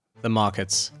the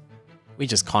markets. We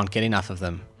just can't get enough of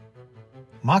them.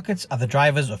 Markets are the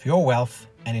drivers of your wealth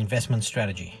and investment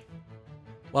strategy.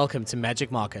 Welcome to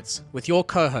Magic Markets with your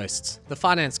co-hosts, the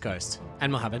Finance Ghost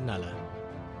and Mohammed Nalla.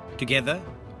 Together,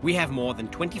 we have more than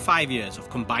 25 years of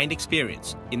combined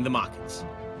experience in the markets.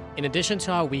 In addition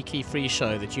to our weekly free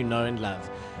show that you know and love,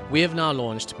 we have now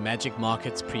launched Magic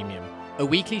Markets Premium, a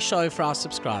weekly show for our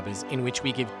subscribers in which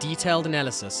we give detailed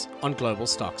analysis on global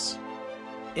stocks.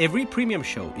 Every premium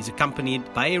show is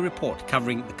accompanied by a report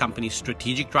covering the company's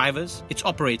strategic drivers, its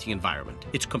operating environment,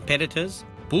 its competitors,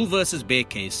 bull versus bear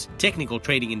case, technical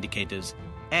trading indicators,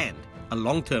 and a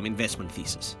long-term investment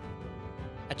thesis.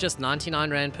 At just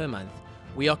 99 Rand per month,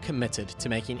 we are committed to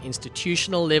making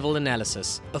institutional level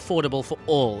analysis affordable for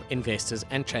all investors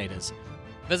and traders.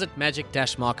 Visit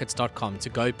magic-markets.com to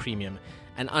go premium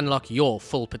and unlock your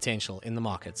full potential in the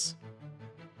markets.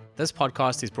 This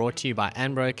podcast is brought to you by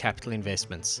Anbro Capital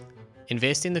Investments.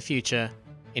 Invest in the future,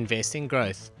 invest in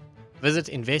growth. Visit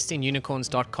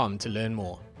investinunicorns.com to learn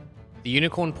more. The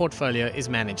Unicorn portfolio is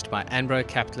managed by Anbro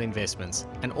Capital Investments,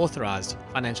 an authorized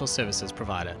financial services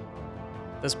provider.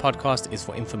 This podcast is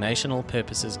for informational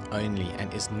purposes only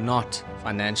and is not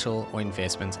financial or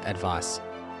investment advice.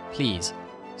 Please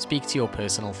speak to your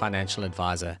personal financial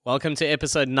advisor. Welcome to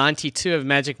episode 92 of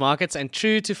Magic Markets, and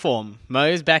true to form, Mo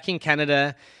is back in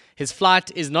Canada. His flight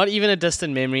is not even a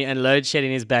distant memory, and load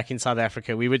shedding is back in South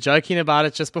Africa. We were joking about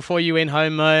it just before you went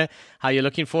home, Mo, how you're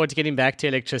looking forward to getting back to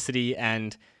electricity,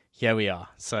 and here we are.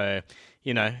 So,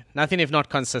 nothing if not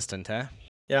consistent, huh?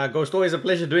 Yeah, Ghost, always a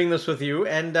pleasure doing this with you.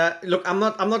 And look, I'm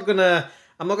not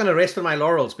gonna rest on my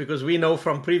laurels, because we know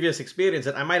from previous experience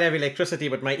that I might have electricity,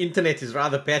 but my internet is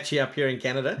rather patchy up here in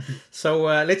Canada. So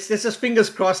let's just fingers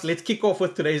crossed. Let's kick off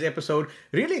with today's episode.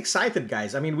 Really excited,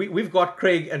 guys. I mean, we've got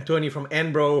Craig and Tony from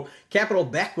Anbro Capital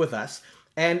back with us,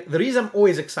 and the reason I'm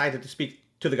always excited to speak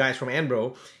to the guys from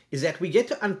Anbro is that we get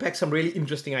to unpack some really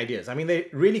interesting ideas. I mean, they're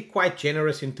really quite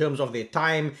generous in terms of their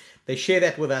time. They share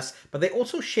that with us, but they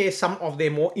also share some of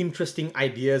their more interesting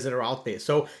ideas that are out there.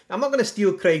 So I'm not going to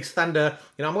steal Craig's thunder.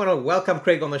 I'm going to welcome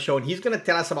Craig on the show, and he's going to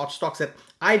tell us about stocks that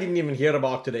I didn't even hear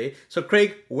about today. So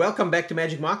Craig, welcome back to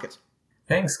Magic Markets.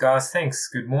 Thanks, guys. Thanks.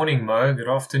 Good morning, Mo. Good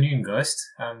afternoon, Ghost.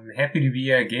 I'm happy to be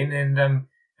here again, and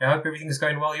I hope everything's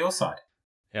going well your side.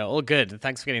 Yeah, all good.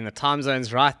 Thanks for getting the time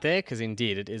zones right there, because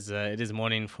indeed it is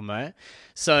morning for Mo.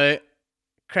 So,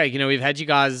 Craig, we've had you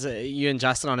guys, you and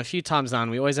Justin, on a few times now,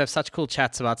 and we always have such cool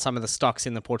chats about some of the stocks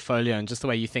in the portfolio and just the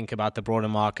way you think about the broader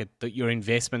market, your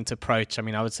investment approach. I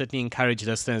mean, I would certainly encourage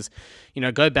listeners,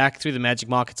 go back through the Magic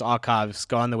Markets archives,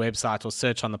 go on the website or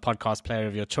search on the podcast player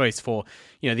of your choice for,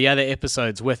 the other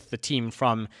episodes with the team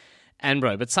from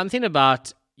Anbro. But something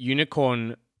about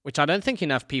Unicorn, which I don't think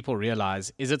enough people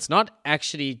realize, is it's not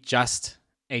actually just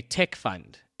a tech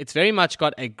fund. It's very much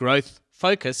got a growth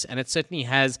focus, and it certainly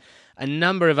has a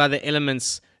number of other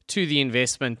elements to the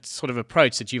investment sort of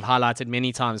approach that you've highlighted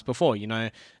many times before,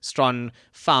 strong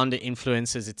founder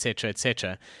influences, etc.,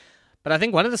 etc. But I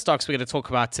think one of the stocks we're going to talk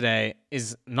about today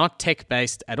is not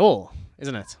tech-based at all,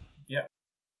 isn't it? Yeah.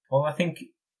 Well, I think,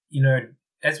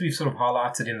 as we've sort of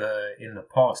highlighted in the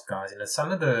past, guys,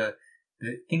 some of the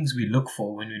things we look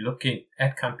for when we look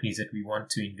at companies that we want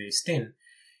to invest in.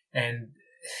 And,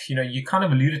 you kind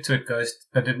of alluded to it, Ghost,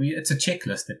 but it's a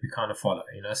checklist that we kind of follow,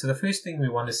 So the first thing we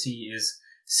want to see is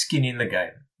skin in the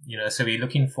game, So we're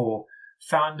looking for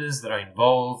founders that are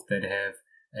involved, that have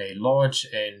a large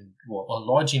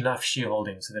enough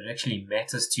shareholding so that it actually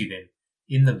matters to them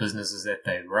in the businesses that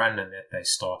they run and that they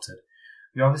started.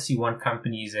 We obviously want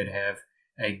companies that have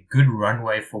a good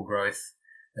runway for growth,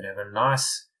 that have a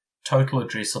nice total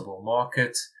addressable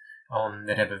market,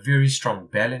 that have a very strong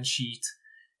balance sheet,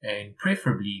 and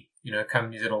preferably,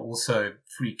 companies that are also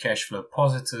free cash flow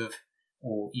positive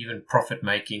or even profit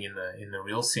making in the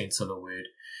real sense of the word.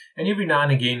 And every now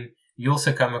and again, you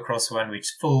also come across one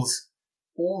which fills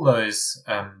all those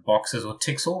boxes, or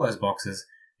ticks all those boxes,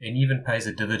 and even pays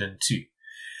a dividend too.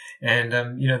 And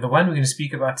the one we're going to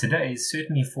speak about today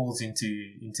certainly falls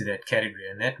into that category,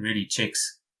 and that really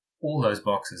checks all those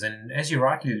boxes. And as you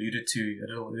rightly alluded to a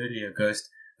little earlier, Ghost,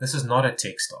 this is not a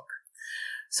tech stock.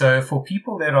 So for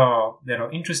people that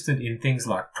are interested in things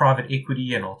like private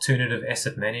equity and alternative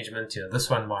asset management,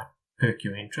 this one might perk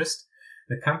your interest.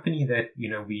 The company that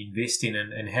we invest in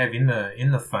and have in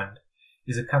the fund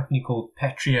is a company called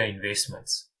Patria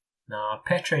Investments. Now,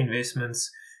 Patria Investments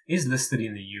is listed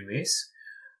in the US,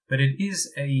 but it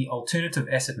is a alternative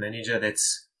asset manager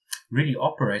that's really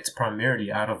operates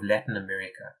primarily out of Latin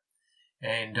America.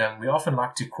 And we often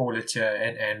like to call it here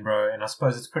at Anbro, and I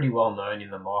suppose it's pretty well known in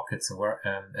the markets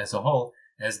as a whole,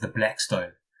 as the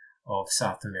Blackstone of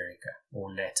South America or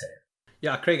LATAM.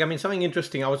 Yeah, Craig, I mean, something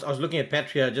interesting. I was looking at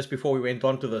Patria just before we went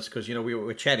on to this because, we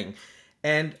were chatting.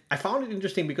 And I found it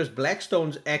interesting because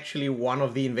Blackstone's actually one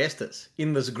of the investors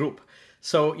in this group.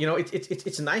 So,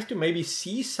 it's nice to maybe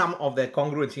see some of that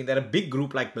congruency in that a big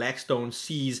group like Blackstone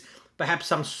sees perhaps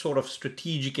some sort of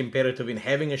strategic imperative in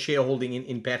having a shareholding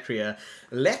in Patria.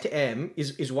 LATAM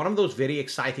is one of those very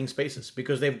exciting spaces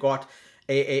because they've got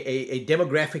a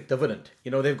demographic dividend.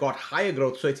 They've got higher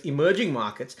growth, so it's emerging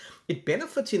markets. It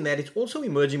benefits in that it's also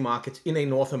emerging markets in a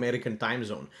North American time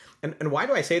zone. And why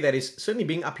do I say that is certainly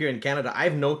being up here in Canada,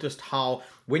 I've noticed how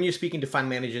when you're speaking to fund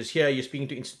managers here, you're speaking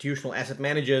to institutional asset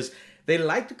managers, they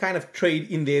like to kind of trade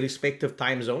in their respective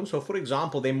time zones. So, for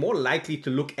example, they're more likely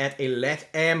to look at a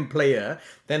LATAM player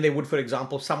than they would, for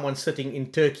example, someone sitting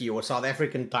in Turkey or South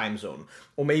African time zone,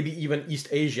 or maybe even East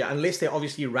Asia, unless they're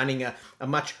obviously running a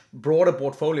much broader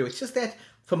portfolio. It's just that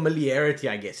familiarity,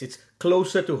 I guess. It's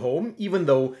closer to home, even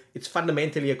though it's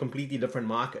fundamentally a completely different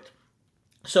market.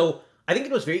 So I think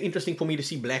it was very interesting for me to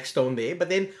see Blackstone there, but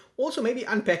then also maybe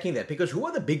unpacking that, because who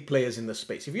are the big players in this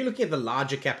space? If you're looking at the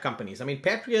larger cap companies, I mean,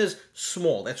 Patria's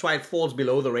small. That's why it falls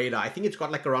below the radar. I think it's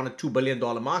got like around a $2 billion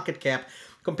market cap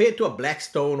compared to a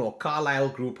Blackstone or Carlyle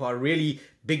Group, who are really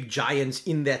big giants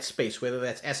in that space, whether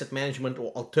that's asset management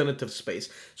or alternative space.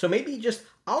 So maybe just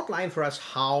outline for us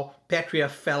how Patria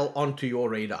fell onto your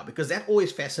radar, because that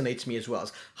always fascinates me as well.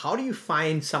 How do you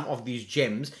find some of these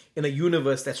gems in a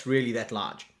universe that's really that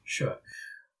large? Sure.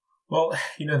 Well,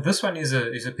 this one is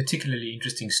a particularly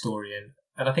interesting story,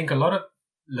 and I think a lot of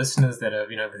listeners that have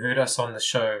heard us on the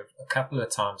show a couple of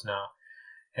times now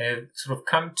have sort of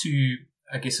come to,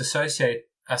 I guess, associate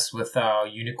us with our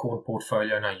unicorn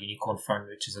portfolio and our unicorn fund,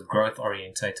 which is a growth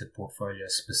orientated portfolio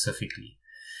specifically.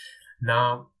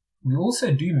 Now, we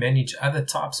also do manage other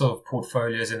types of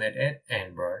portfolios in that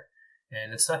Anbro,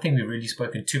 and it's nothing we've really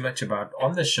spoken too much about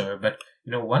on the show, but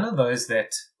one of those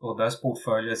those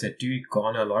portfolios that do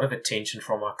garner a lot of attention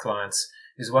from our clients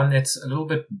is one that's a little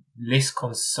bit less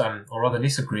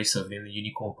less aggressive than the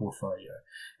unicorn portfolio.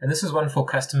 And this is one for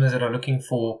customers that are looking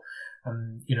for,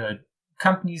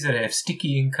 companies that have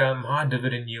sticky income, high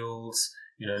dividend yields,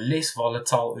 less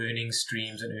volatile earnings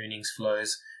streams and earnings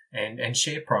flows, and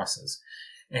share prices.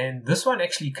 And this one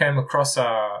actually came across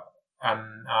our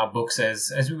books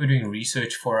as we were doing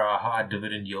research for our high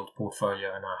dividend yield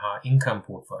portfolio and our high income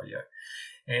portfolio.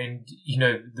 And,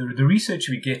 the research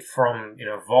we get from,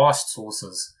 vast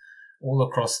sources all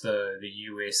across the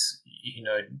US,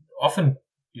 often,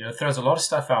 throws a lot of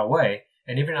stuff our way.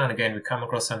 And every now and again, we come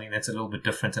across something that's a little bit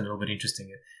different and a little bit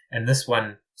interesting. And this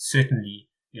one certainly,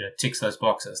 ticks those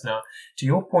boxes. Now, to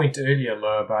your point earlier,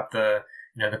 Mo, about the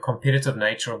competitive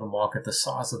nature of the market, the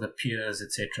size of the peers,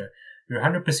 etc., you're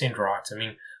 100% right. I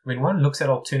mean, when one looks at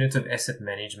alternative asset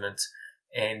management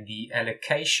and the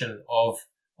allocation of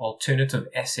alternative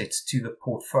assets to the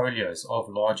portfolios of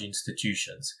large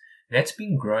institutions, that's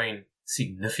been growing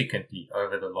significantly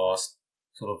over the last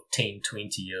sort of 10,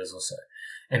 20 years or so.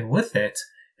 And with that,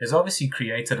 has obviously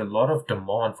created a lot of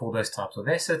demand for those types of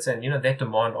assets. And, that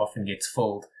demand often gets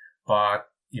filled by,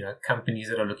 companies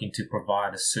that are looking to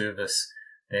provide a service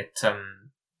that,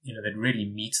 that really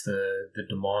meets the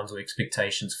demands or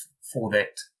expectations for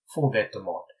that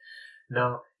demand.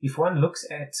 Now, if one looks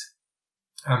at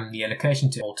the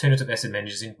allocation to alternative asset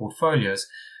managers in portfolios,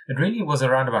 it really was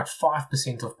around about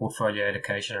 5% of portfolio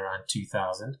allocation around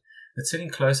 2000. It's sitting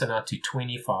closer now to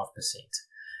 25%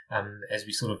 as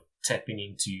we sort of tapping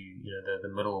into the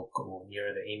middle or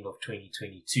nearer the end of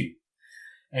 2022.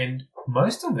 And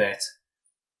most of that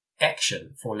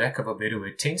action, for lack of a better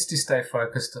word, tends to stay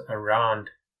focused around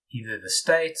either the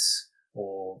States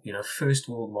or, first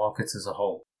world markets as a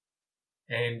whole.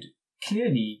 And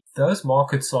clearly, those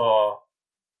markets are,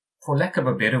 for lack of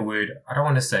a better word, I don't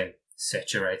want to say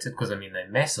saturated, because they're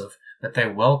massive, but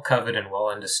they're well covered and well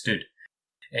understood.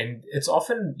 And it's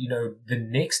often, the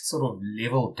next sort of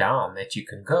level down that you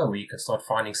can go where you can start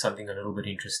finding something a little bit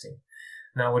interesting.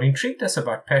 Now, what intrigued us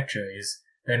about Patria is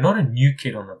they're not a new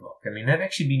kid on the block. They've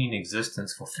actually been in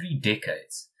existence for 3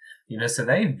 decades. So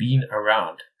they've been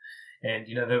around. And,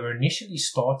 they were initially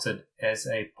started as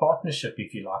a partnership,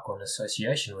 if you like, or an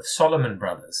association with Solomon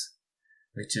Brothers,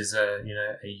 which is a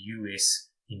US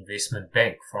investment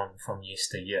bank from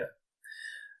yesteryear.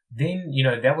 Then,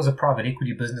 that was a private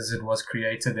equity business that was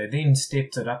created. They then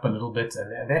stepped it up a little bit,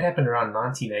 and that happened around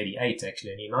 1988,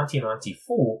 actually. And in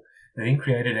 1994, they then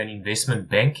created an investment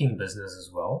banking business as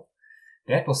well.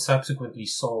 That was subsequently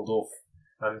sold off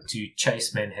to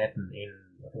Chase Manhattan in,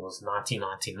 I think it was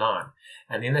 1999.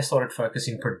 And then they started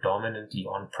focusing predominantly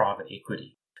on private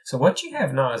equity. So what you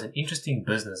have now is an interesting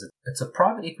business. It's a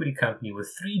private equity company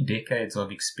with 3 decades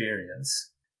of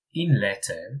experience in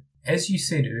LATAM. As you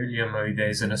said earlier, Mo,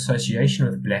 there's an association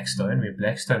with Blackstone, where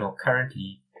Blackstone are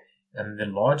currently the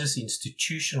largest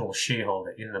institutional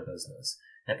shareholder in the business.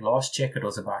 At last check, it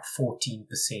was about 14%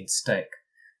 stake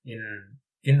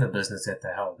in the business that they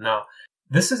held. Now,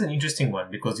 this is an interesting one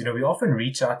because, we often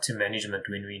reach out to management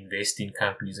when we invest in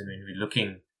companies and when we're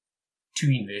looking to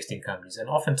invest in companies. And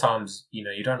oftentimes,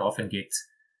 you don't often get,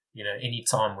 any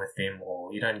time with them,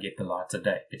 or you don't get the light of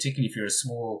day, particularly if you're a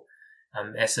small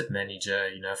asset manager,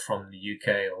 from the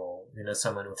UK, or,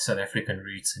 someone with South African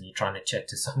roots, and you're trying to chat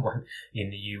to someone in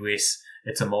the US.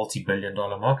 It's a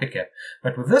multi-billion-dollar market cap.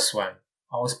 But with this one,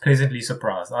 I was pleasantly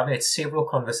surprised. I've had several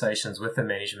conversations with the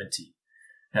management team.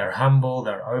 They're humble,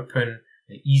 they're open,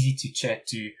 they're easy to chat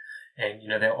to, and,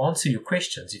 they'll answer your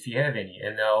questions if you have any.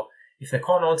 And if they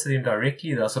can't answer them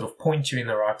directly, they'll sort of point you in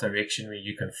the right direction where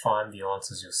you can find the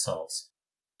answers yourselves.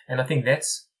 And I think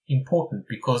that's important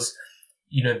because,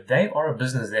 they are a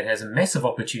business that has a massive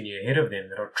opportunity ahead of them,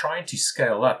 that are trying to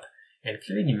scale up, and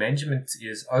clearly management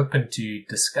is open to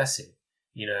discussing,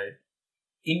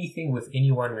 anything with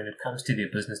anyone when it comes to their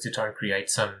business to try and create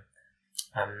some,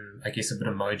 a bit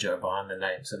of mojo behind the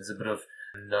name. So there's a bit of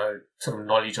sort of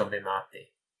knowledge of them out there.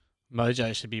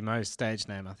 Mojo should be Mo's stage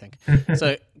name, I think.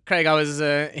 So, Craig,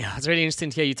 it's really interesting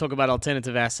to hear you talk about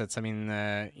alternative assets. I mean,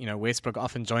 Westbrook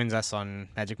often joins us on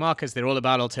Magic Markets. They're all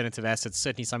about alternative assets,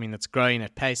 certainly something that's growing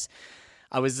at pace.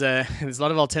 There's a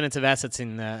lot of alternative assets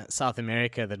in South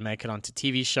America that make it onto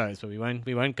TV shows, but we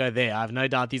won't go there. I have no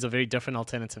doubt these are very different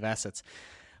alternative assets.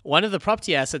 One of the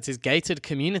property assets is gated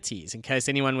communities, in case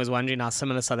anyone was wondering how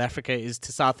similar South Africa is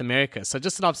to South America. So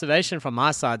just an observation from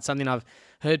my side, something I've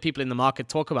heard people in the market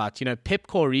talk about.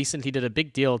 Pepkor recently did a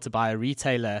big deal to buy a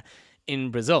retailer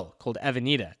in Brazil called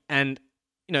Avenida. And,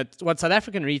 what South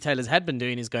African retailers had been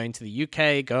doing is going to the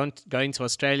UK, going to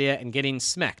Australia and getting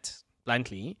smacked,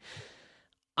 bluntly.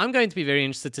 I'm going to be very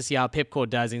interested to see how Pepkor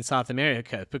does in South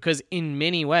America, because in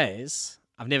many ways,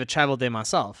 I've never traveled there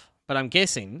myself, but I'm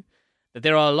guessing that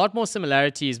there are a lot more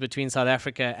similarities between South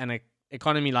Africa and an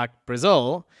economy like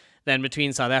Brazil than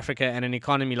between South Africa and an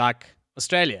economy like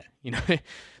Australia,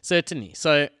 certainly.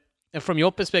 So from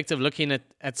your perspective, looking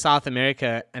at South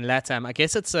America and LATAM, I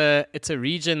guess it's a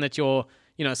region that your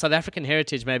South African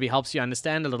heritage maybe helps you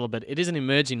understand a little bit. It is an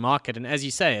emerging market, and as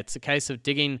you say, it's a case of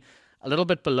digging a little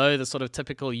bit below the sort of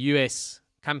typical US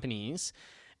companies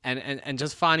and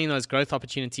just finding those growth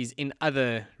opportunities in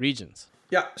other regions.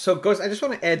 Yeah, so Ghost, I just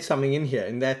want to add something in here,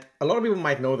 in that a lot of people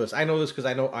might know this. I know this because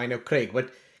I know Craig, but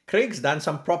Craig's done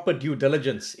some proper due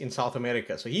diligence in South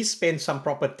America. So he's spent some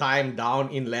proper time down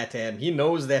in LATAM. He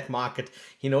knows that market.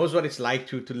 He knows what it's like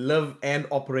to live and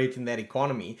operate in that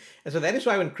economy. And so that is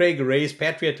why when Craig raised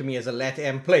Patria to me as a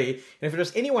LATAM play, and if it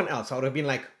was anyone else, I would have been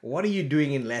like, what are you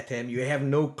doing in LATAM? You have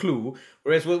no clue.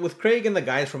 Whereas with Craig and the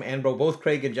guys from Anbro, both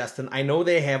Craig and Justin, I know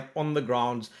they have on the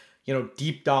grounds,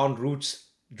 deep down roots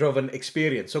driven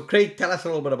experience. So Craig, tell us a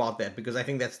little bit about that, because I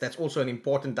think that's also an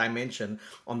important dimension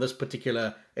in this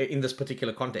particular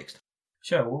context.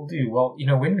 Sure, we'll do. Well,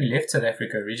 when we left South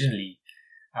Africa originally,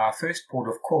 our first port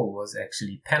of call was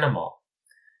actually Panama.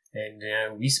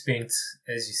 And we spent,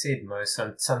 as you said, Mo,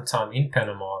 some time in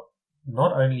Panama,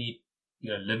 not only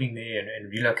living there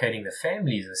and relocating the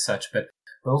families as such, but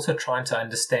also trying to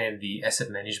understand the asset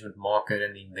management market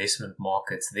and the investment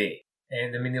markets there.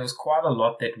 And there was quite a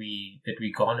lot that we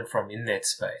garnered from in that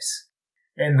space.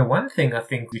 And the one thing I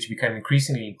think which became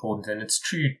increasingly important, and it's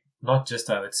true not just,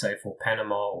 I would say, for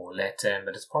Panama or LATAM,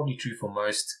 but it's probably true for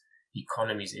most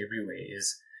economies everywhere,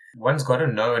 is one's got to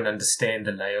know and understand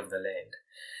the lay of the land.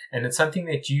 And it's something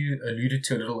that you alluded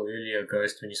to a little earlier,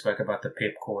 Ghost, when you spoke about the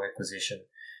Pepkor acquisition,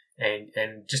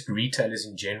 and just retailers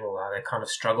in general, how they kind of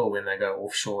struggle when they go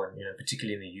offshore, and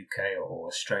particularly in the UK or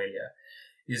Australia,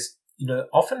 is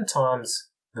oftentimes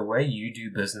the way you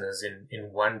do business in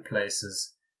one place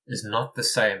is not the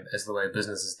same as the way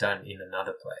business is done in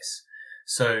another place.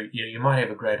 So, you might have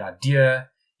a great idea,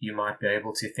 you might be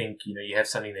able to think, you have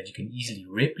something that you can easily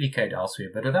replicate elsewhere,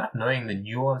 but without knowing the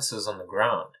nuances on the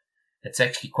ground, it's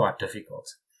actually quite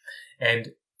difficult.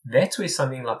 And that's where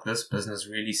something like this business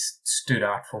really stood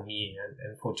out for me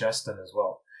and for Justin as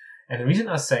well. And the reason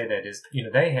I say that is,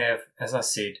 they have, as I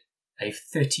said, a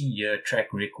 30-year track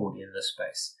record in this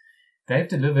space. They've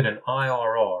delivered an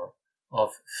IRR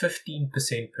of 15%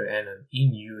 per annum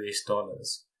in US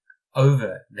dollars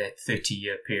over that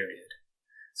 30-year period.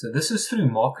 So this is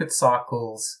through market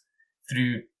cycles,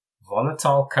 through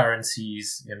volatile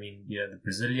currencies. The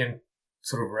Brazilian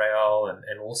sort of real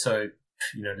and also,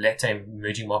 LATAM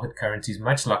emerging market currencies,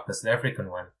 much like the South African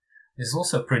one, is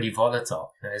also pretty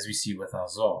volatile, as we see with our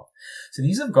ZAR. So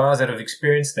these are guys that have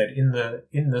experienced that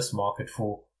in this market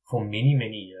for many,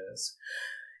 many years.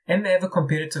 And they have a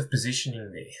competitive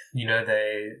positioning there.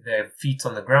 They have feet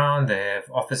on the ground, they have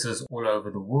offices all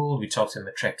over the world, which helps them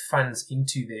attract funds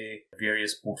into their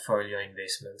various portfolio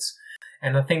investments.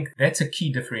 And I think that's a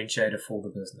key differentiator for the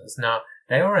business. Now,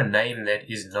 they are a name that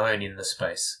is known in the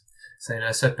space.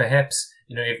 So perhaps,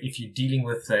 if you're dealing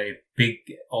with a big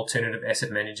alternative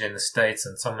asset manager in the States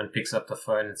and someone picks up the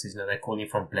phone and says, they're calling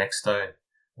from Blackstone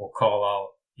or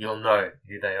Carlyle, you'll know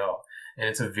who they are. And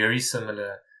it's a very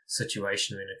similar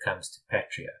situation when it comes to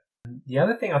Patria. The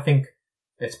other thing I think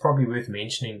that's probably worth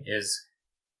mentioning is,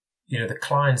 the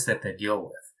clients that they deal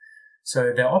with.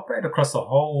 So they operate across a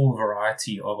whole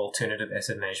variety of alternative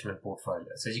asset management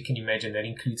portfolios. As you can imagine, that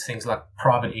includes things like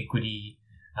private equity,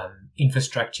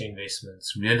 infrastructure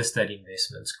investments, real estate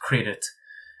investments, credit.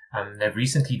 They've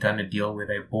recently done a deal where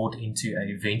they bought into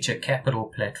a venture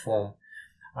capital platform,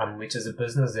 which is a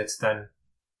business that's done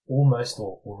almost,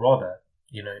 or rather,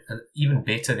 even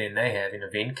better than they have in a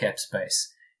VenCap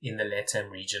space in the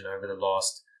LATAM region over the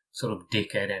last sort of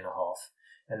decade and a half.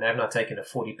 And they've now taken a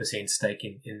 40% stake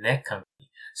in that company.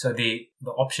 So the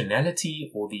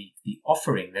optionality or the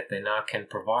offering that they now can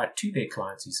provide to their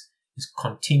clients is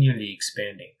continually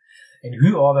expanding. And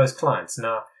who are those clients?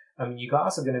 Now, you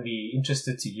guys are going to be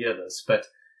interested to hear this, but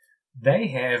they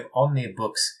have on their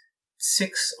books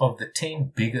 6 of the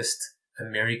 10 biggest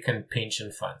American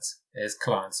pension funds as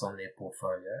clients on their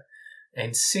portfolio,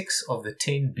 and 6 of the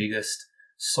 10 biggest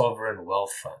sovereign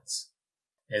wealth funds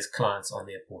as clients on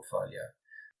their portfolio.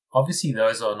 Obviously,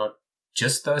 those are not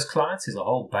just those clients. There's a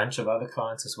whole bunch of other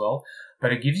clients as well,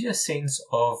 but it gives you a sense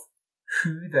of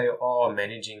who they are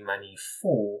managing money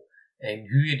for and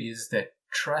who it is that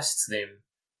trusts them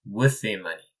with their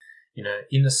money.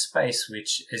 In a space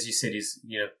which, as you said, is,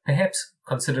 perhaps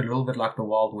considered a little bit like the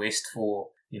Wild West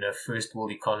for, first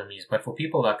world economies. But for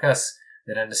people like us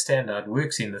that understand how it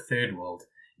works in the third world,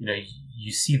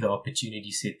 you see the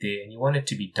opportunity set there and you want it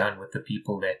to be done with the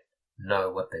people that know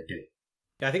what they're doing.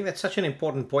 Yeah, I think that's such an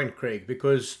important point, Craig,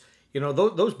 because,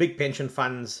 those big pension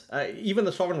funds, even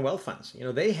the sovereign wealth funds,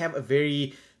 they have a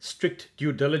very strict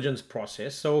due diligence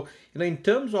process. So, in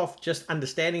terms of just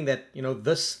understanding that,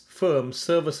 this firm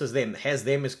services them, has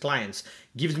them as clients,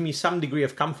 gives me some degree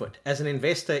of comfort as an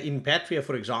investor in Patria,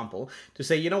 for example, to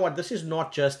say, this is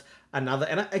not just another,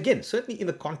 and again, certainly in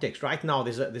the context right now,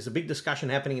 there's a big discussion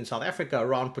happening in South Africa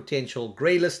around potential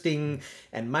grey listing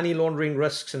and money laundering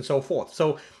risks and so forth.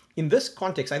 So in this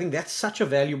context, I think that's such a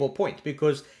valuable point,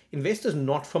 because investors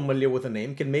not familiar with the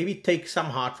name can maybe take some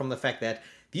heart from the fact that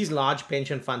these large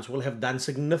pension funds will have done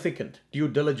significant due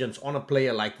diligence on a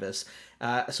player like this.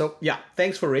 So yeah,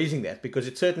 thanks for raising that, because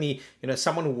it certainly,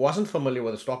 someone who wasn't familiar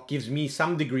with the stock gives me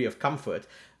some degree of comfort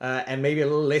and maybe a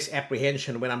little less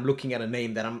apprehension when I'm looking at a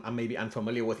name that I'm maybe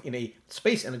unfamiliar with in a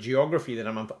space and a geography that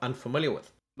I'm unfamiliar with.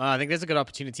 I think there's a good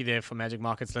opportunity there for Magic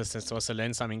Markets listeners to also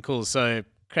learn something cool. So,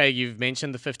 Craig, you've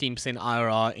mentioned the 15%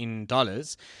 IRR in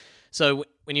dollars. So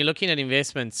when you're looking at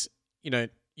investments,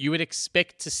 you would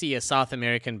expect to see a South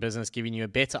American business giving you a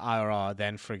better IRR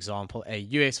than, for example, a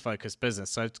US-focused business.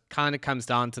 So it kind of comes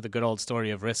down to the good old story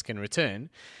of risk and return.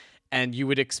 And you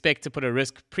would expect to put a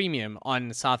risk premium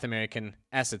on South American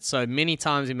assets. So many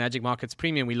times in Magic Markets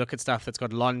Premium, we look at stuff that's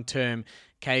got long-term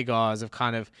CAGRs of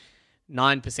kind of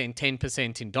 9%,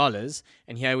 10% in dollars.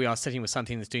 And here we are sitting with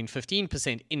something that's doing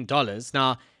 15% in dollars.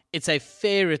 Now, it's a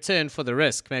fair return for the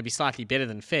risk, maybe slightly better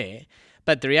than fair.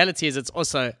 But the reality is it's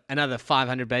also another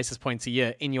 500 basis points a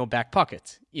year in your back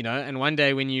pocket, and one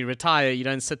day when you retire, you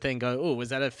don't sit there and go, oh, was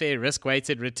that a fair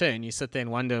risk-weighted return? You sit there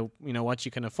and wonder, what you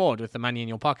can afford with the money in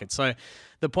your pocket. So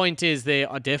the point is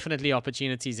there are definitely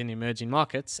opportunities in emerging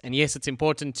markets. And yes, it's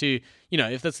important to,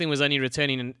 if this thing was only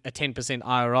returning a 10%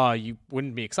 IRR, you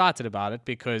wouldn't be excited about it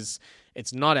because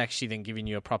it's not actually then giving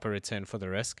you a proper return for the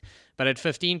risk. But at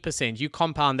 15%, you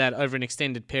compound that over an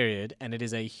extended period, and it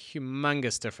is a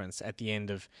humongous difference at the end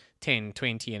of 10,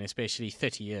 20, and especially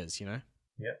 30 years,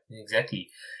 Yeah, exactly.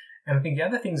 And I think the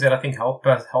other things that I think helped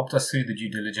us through the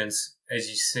due diligence, as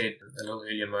you said a little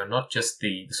earlier, Mo, not just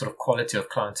the sort of quality of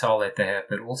clientele that they have,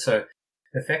 but also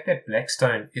the fact that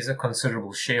Blackstone is a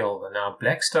considerable shareholder. Now,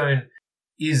 Blackstone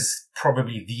is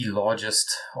probably the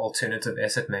largest alternative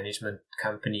asset management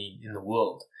company in the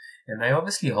world. And they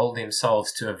obviously hold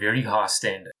themselves to a very high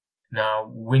standard. Now,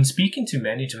 when speaking to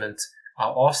management,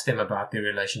 I asked them about their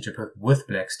relationship with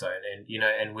Blackstone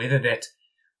and whether that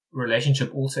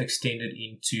relationship also extended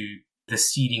into the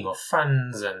seeding of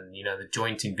funds and, the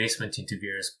joint investment into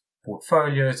various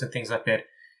portfolios and things like that.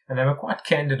 And they were quite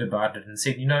candid about it and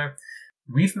said,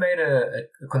 we've made a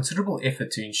considerable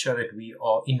effort to ensure that we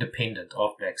are independent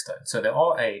of Blackstone. So they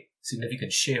are a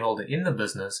significant shareholder in the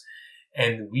business,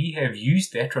 and we have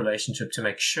used that relationship to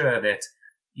make sure that,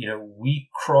 we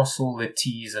cross all the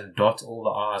T's and dot all the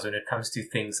I's when it comes to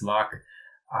things like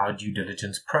our due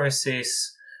diligence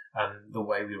process, the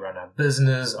way we run our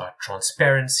business, our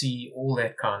transparency, all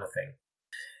that kind of thing.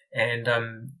 And,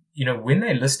 when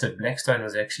they listed, Blackstone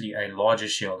was actually a larger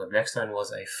shareholder. Blackstone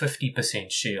was a 50%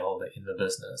 shareholder in the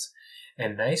business.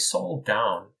 And they sold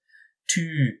down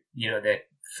to, that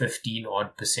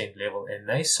 15% level, and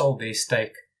they sold their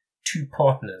stake to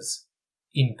partners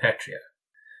in Patria.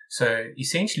 So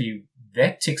essentially,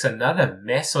 that ticks another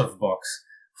massive box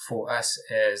for us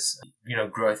as,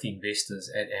 growth investors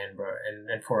at Anbro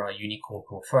and for our unicorn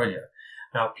portfolio.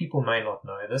 Now, people may not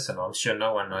know this, and I'm sure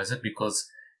no one knows it because,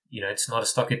 it's not a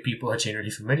stock that people are generally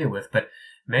familiar with, but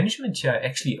management here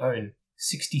actually own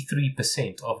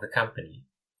 63% of the company.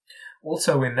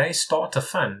 Also, when they start a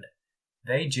fund,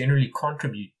 they generally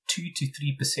contribute 2 to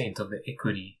 3% of the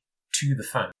equity to the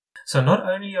fund. So not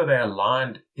only are they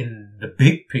aligned in the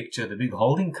big picture, the big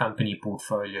holding company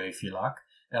portfolio, if you like,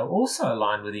 they're also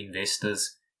aligned with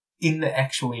investors in the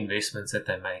actual investments that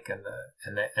they make and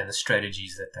the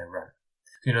strategies that they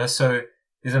run. So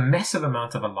there's a massive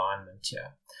amount of alignment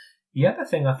here. The other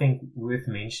thing I think worth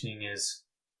mentioning is,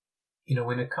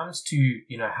 when it comes to,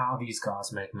 how these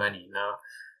guys make money. Now,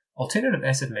 alternative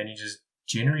asset managers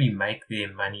generally make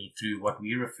their money through what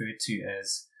we refer to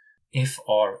as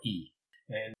FRE.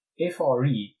 And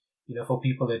FRE, for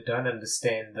people that don't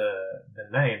understand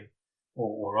the name,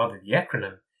 or rather the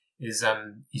acronym,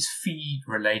 is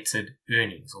fee-related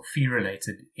earnings or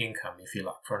fee-related income, if you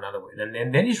like, for another word.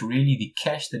 And that is really the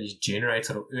cash that is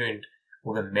generated or earned,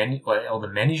 or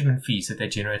the management fees that they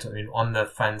generate or earn on the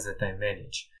funds that they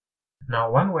manage.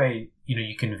 Now, one way,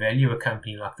 you can value a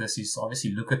company like this is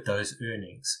obviously look at those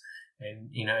earnings and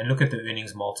look at the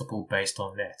earnings multiple based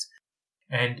on that.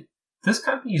 And this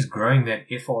company is growing that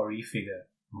FRE figure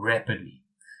rapidly.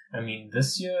 I mean,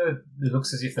 this year, it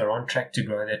looks as if they're on track to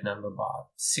grow that number by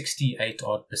 68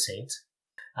 odd percent.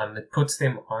 It puts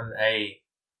them on a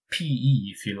PE,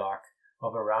 if you like,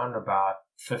 of around about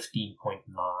 15.9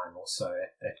 or so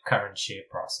at current share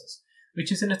prices,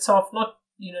 which is in itself not,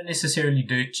 necessarily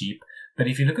dirt cheap. But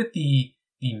if you look at the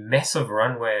massive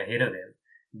runway ahead of them,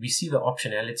 we see the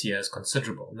optionality as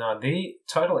considerable. Now, their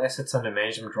total assets under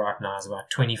management right now is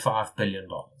about $25 billion,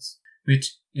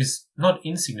 which is not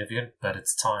insignificant, but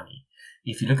it's tiny.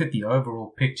 If you look at the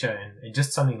overall picture and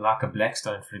just something like a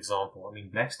Blackstone, for example, I mean,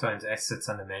 Blackstone's assets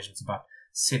under management is about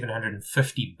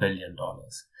 $750 billion.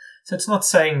 So it's not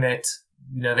saying that,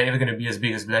 they're ever going to be as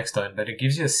big as Blackstone, but it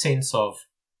gives you a sense of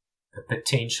the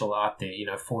potential out there,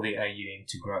 for their AUM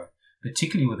to grow,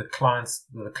 particularly with the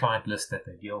client list that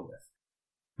they deal with.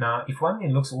 Now, if one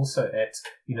then looks also at,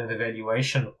 the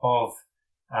valuation of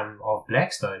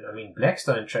Blackstone, I mean,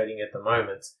 Blackstone trading at the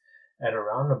moment at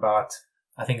around about,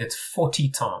 I think it's 40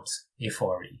 times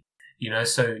FRE.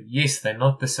 So yes, they're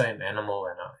not the same animal,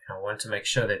 and I want to make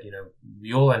sure that,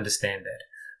 we all understand that.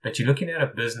 But you're looking at a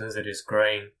business that is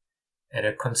growing at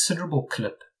a considerable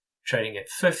clip, trading at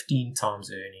 15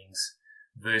 times earnings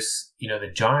versus,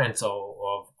 the giants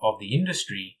of the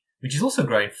industry, which is also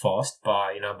growing fast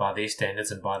by their standards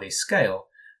and by their scale,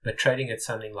 but trading at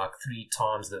something like 3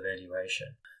 times the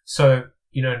valuation. So,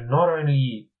 not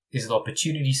only is the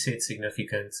opportunity set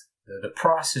significant, the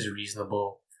price is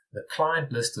reasonable, the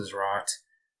client list is right,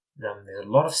 there's a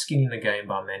lot of skin in the game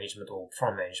by management or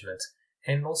from management,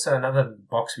 and also another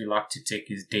box we like to tick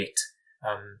is debt.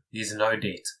 There's no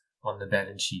debt on the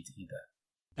balance sheet either.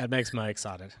 That makes Mo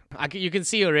excited. You can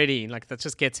see already, that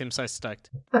just gets him so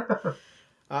stoked.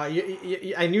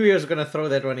 I knew he was going to throw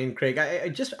that one in, Craig.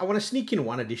 I want to sneak in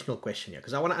one additional question here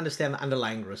because I want to understand the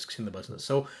underlying risks in the business.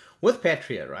 So with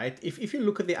Patria, right, if you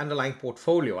look at the underlying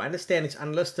portfolio, I understand it's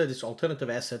unlisted, it's alternative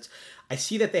assets. I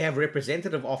see that they have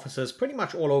representative offices pretty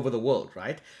much all over the world,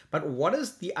 right? But what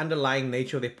does the underlying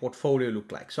nature of their portfolio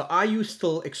look like? So are you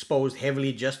still exposed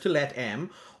heavily just to LATAM,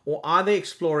 or are they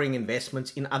exploring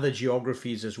investments in other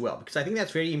geographies as well? Because I think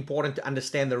that's very important to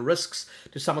understand the risks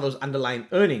to some of those underlying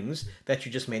earnings that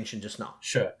you just mentioned just now.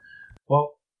 Sure.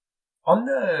 Well, on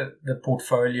the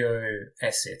portfolio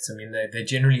assets, I mean, they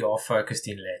generally are focused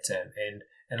in LATAM,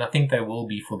 and I think they will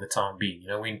be for the time being.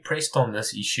 When pressed on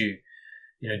this issue,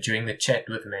 during the chat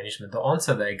with management, the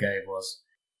answer they gave was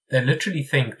they literally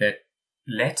think that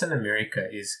Latin America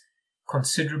is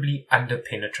considerably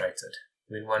underpenetrated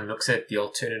when one looks at the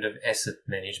alternative asset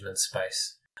management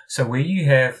space. So where you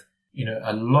have,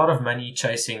 a lot of money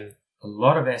chasing a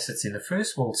lot of assets in the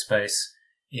first world space,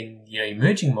 in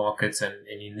emerging markets and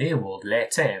in their world,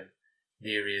 LATAM,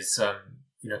 there is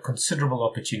considerable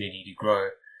opportunity to grow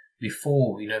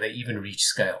before they even reach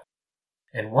scale.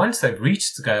 And once they've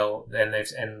reached scale, and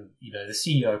the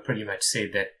CEO pretty much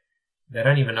said that they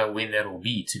don't even know when that will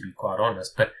be, to be quite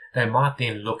honest, but they might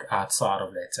then look outside of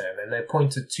LATAM, and they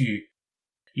pointed to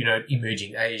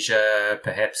emerging Asia,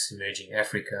 perhaps emerging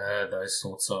Africa, those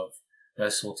sorts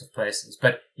of places.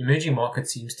 But emerging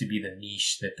markets seems to be the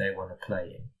niche that they want to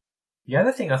play in. The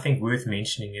other thing I think worth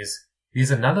mentioning is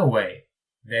there's another way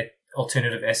that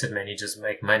alternative asset managers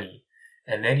make money,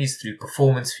 and that is through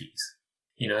performance fees.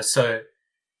 So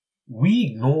we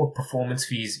ignore performance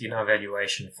fees in our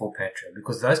valuation for Patria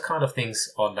because those kind of things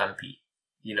are lumpy.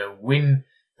 When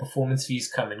performance fees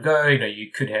come and go,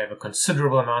 you could have a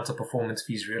considerable amount of performance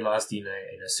fees realized in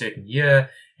a certain year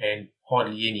and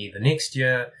hardly any the next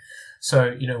year.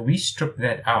 So, we strip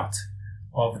that out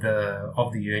of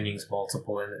the earnings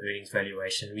multiple and the earnings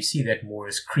valuation. We see that more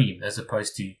as cream as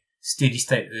opposed to steady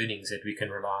state earnings that we can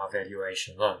rely our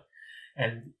valuations on.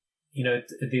 And,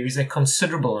 there is a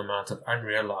considerable amount of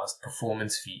unrealized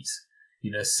performance fees,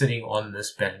 sitting on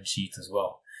this balance sheet as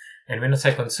well. And when I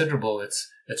say considerable, it's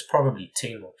probably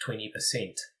 10 or 20%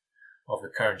 of the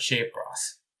current share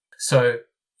price. So,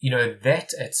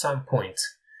 that at some point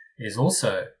is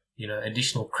also,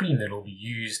 additional cream that will be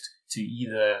used to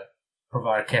either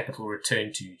provide a capital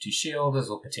return to shareholders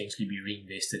or potentially be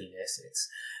reinvested in assets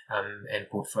and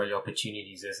portfolio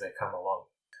opportunities as they come along.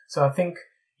 So I think,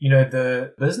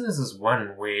 the business is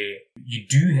one where you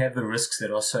do have the risks that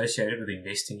are associated with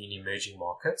investing in emerging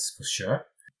markets, for sure.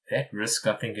 That risk,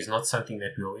 I think, is not something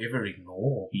that we'll ever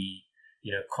ignore or be,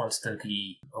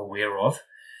 constantly aware of.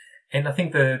 And I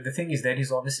think the thing is that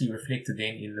is obviously reflected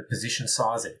then in the position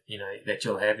sizing, that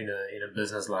you'll have in a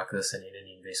business like this and in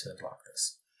an investment like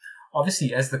this.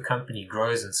 Obviously, as the company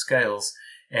grows and scales,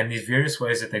 and there's various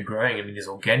ways that they're growing. I mean, there's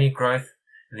organic growth,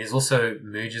 and there's also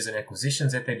mergers and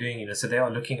acquisitions that they're doing. So they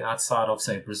are looking outside of,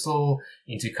 say, Brazil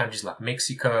into countries like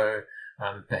Mexico,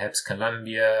 perhaps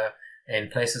Colombia,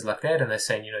 and places like that. And they're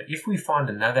saying, if we find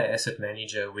another asset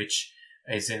manager which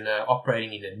is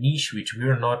operating in a niche which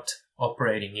we're not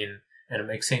operating in, and it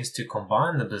makes sense to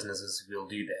combine the businesses, we'll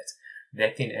do that.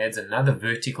 That then adds another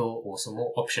vertical or some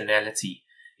more optionality,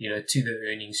 to the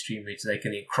earnings stream, which they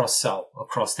can then cross-sell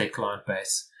across their client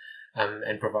base,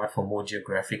 and provide for more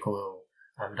geographical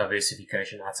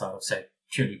diversification outside of, say,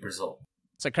 purely Brazil.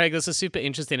 So, Craig, this is super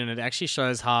interesting, and it actually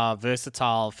shows how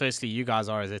versatile, firstly, you guys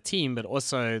are as a team, but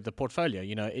also the portfolio.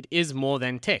 It is more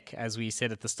than tech, as we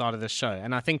said at the start of the show.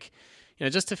 And I think,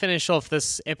 just to finish off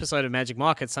this episode of Magic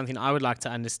Markets, something I would like to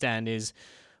understand is,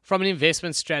 from an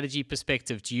investment strategy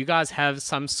perspective, do you guys have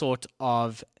some sort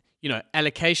of,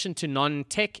 allocation to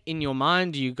non-tech in your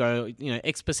mind? Do you go,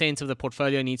 X% of the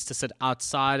portfolio needs to sit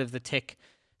outside of the tech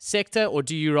sector, or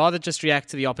do you rather just react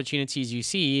to the opportunities you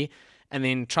see and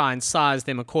then try and size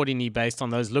them accordingly based on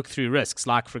those look-through risks?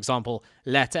 Like, for example,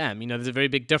 LATAM. There's a very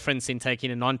big difference in taking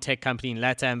a non-tech company in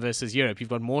LATAM versus Europe. You've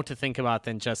got more to think about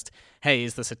than just, hey,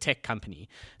 is this a tech company?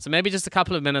 So maybe just a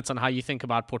couple of minutes on how you think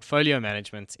about portfolio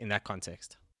management in that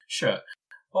context. Sure.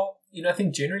 Well, I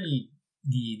think generally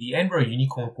the Anbro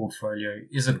Unicorn portfolio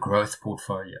is a growth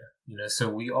portfolio. So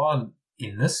we are,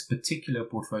 in this particular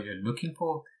portfolio, looking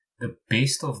for the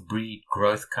best of breed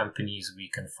growth companies we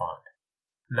can find.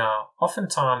 Now,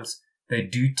 oftentimes they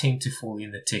do tend to fall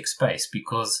in the tech space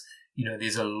because,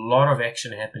 there's a lot of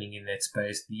action happening in that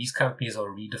space. These companies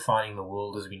are redefining the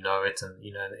world as we know it, and,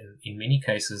 in many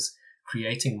cases,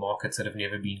 creating markets that have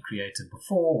never been created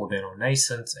before or that are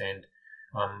nascent and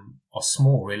are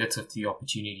small relative to the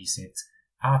opportunity set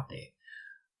out there.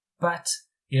 But,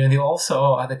 there also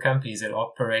are other companies that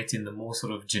operate in the more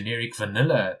sort of generic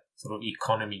vanilla sort of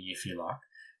economy, if you like,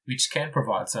 which can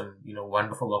provide some,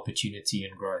 wonderful opportunity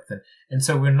and growth. And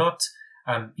so we're not,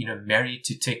 married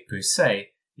to tech per se.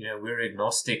 We're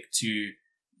agnostic to,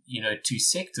 to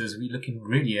sectors. We're looking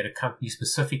really at a company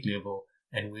specific level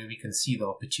and where we can see the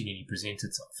opportunity present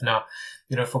itself. Now,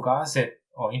 for guys that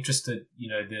are interested,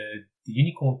 the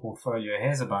Unicorn portfolio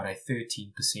has about a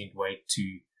 13% weight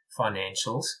to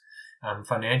financials.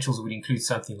 Financials would include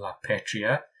something like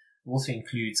Patria. Also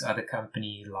includes other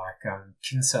company like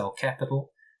Kinsale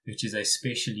Capital, which is a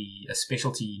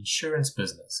specialty insurance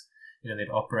business,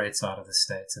 that operates out of the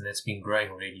States, and that's been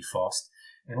growing really fast.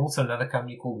 And also another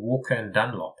company called Walker and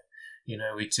Dunlop,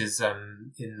 which is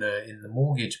in the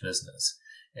mortgage business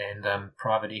and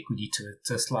private equity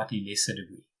to a slightly lesser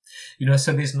degree.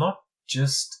 So there's not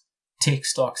just tech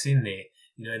stocks in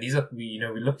there. These are we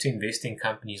look to invest in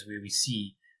companies where we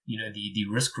see the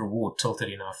risk reward tilted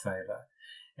in our favor.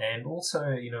 And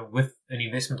also, with an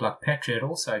investment like Patria, it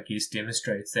also, I guess,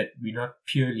 demonstrates that we're not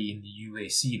purely in the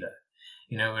US either.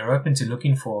 We're open to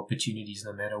looking for opportunities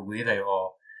no matter where they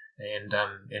are and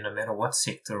no matter what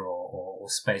sector or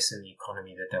space in the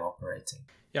economy that they're operating.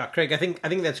 Yeah, Craig, I think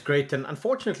that's great. And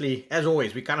unfortunately, as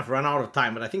always, we kind of run out of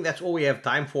time, but I think that's all we have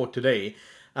time for today.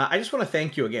 I just want to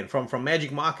thank you again from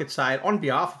Magic Market side on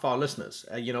behalf of our listeners.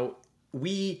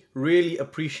 We really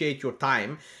appreciate your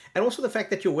time and also the fact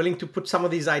that you're willing to put some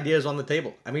of these ideas on the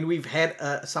table. I mean, we've had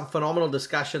some phenomenal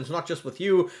discussions, not just with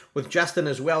you, with Justin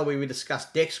as well, where we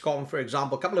discussed Dexcom, for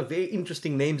example, a couple of very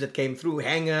interesting names that came through,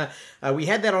 Hanger. We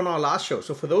had that on our last show.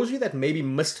 So for those of you that maybe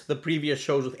missed the previous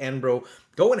shows with Enbro,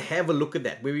 go and have a look at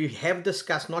that, where we have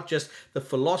discussed not just the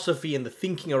philosophy and the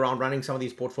thinking around running some of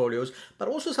these portfolios, but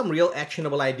also some real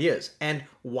actionable ideas and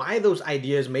why those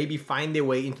ideas maybe find their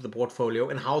way into the portfolio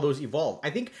and how those evolve. I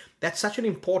think that's such an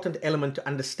important element to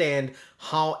understand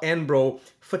how Enbro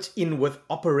fits in with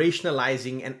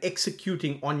operationalizing and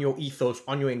executing on your ethos,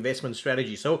 on your investment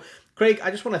strategy. So Craig,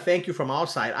 I just want to thank you from our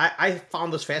side. I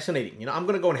found this fascinating. I'm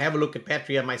going to go and have a look at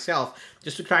Patria myself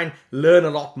just to try and learn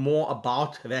a lot more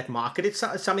about that market. It's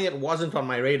something that wasn't on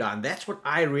my radar, and that's what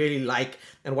I really like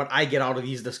and what I get out of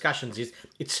these discussions is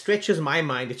it stretches my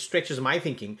mind, it stretches my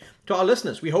thinking. To our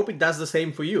listeners, we hope it does the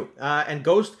same for you. And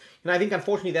Ghost, I think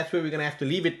unfortunately that's where we're going to have to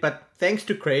leave it. But thanks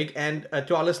to Craig and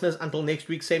to our listeners, until next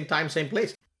week, same time, same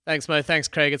place. Thanks, Mo. Thanks,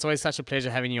 Craig. It's always such a pleasure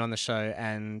having you on the show.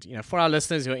 And, for our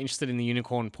listeners who are interested in the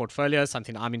Unicorn portfolio,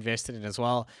 something I'm invested in as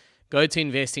well, go to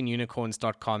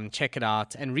investingunicorns.com, check it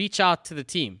out, and reach out to the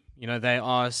team. They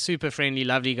are super friendly,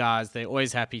 lovely guys. They're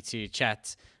always happy to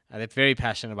chat. They're very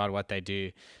passionate about what they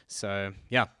do. So,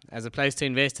 yeah, as a place to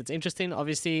invest, it's interesting.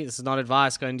 Obviously, this is not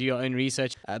advice. Go and do your own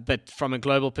research. But from a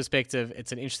global perspective,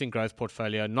 it's an interesting growth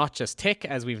portfolio, not just tech,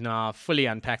 as we've now fully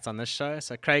unpacked on this show.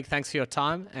 So, Craig, thanks for your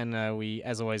time. And we,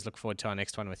 as always, look forward to our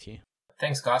next one with you.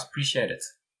 Thanks, guys. Appreciate it.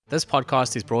 This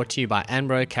podcast is brought to you by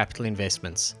Anbro Capital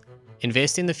Investments.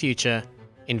 Invest in the future.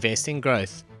 Invest in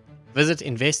growth. Visit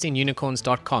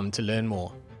investingunicorns.com to learn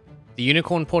more. The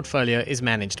Unicorn portfolio is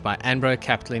managed by Anbro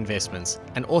Capital Investments,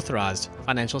 an authorized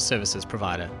financial services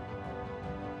provider.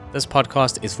 This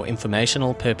podcast is for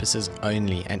informational purposes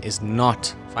only and is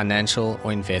not financial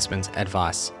or investment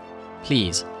advice.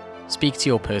 Please speak to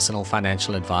your personal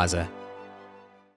financial advisor